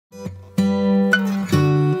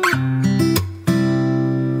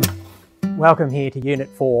Welcome here to Unit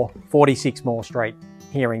 4, 46 Moore Street,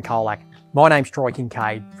 here in Colac. My name's Troy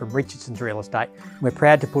Kincaid from Richardson's Real Estate. We're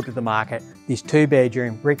proud to put to the market this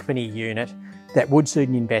 2-bedroom brick veneer unit that would suit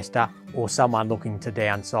an investor or someone looking to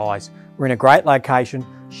downsize. We're in a great location,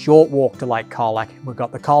 short walk to Lake Colac. We've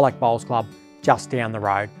got the Colac Bowls Club just down the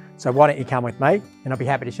road. So why don't you come with me and I'll be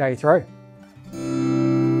happy to show you through.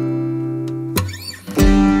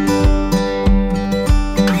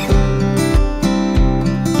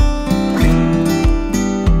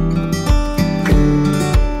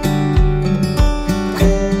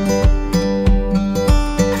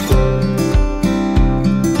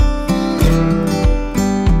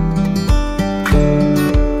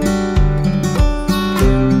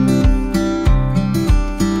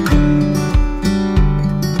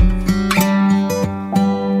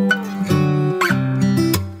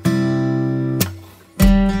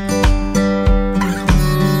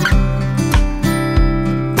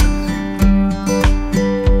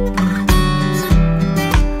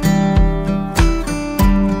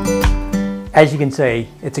 As you can see,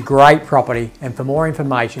 it's a great property, and for more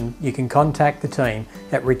information you can contact the team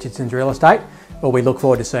at Richardson's Real Estate, or we look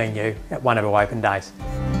forward to seeing you at one of our open days.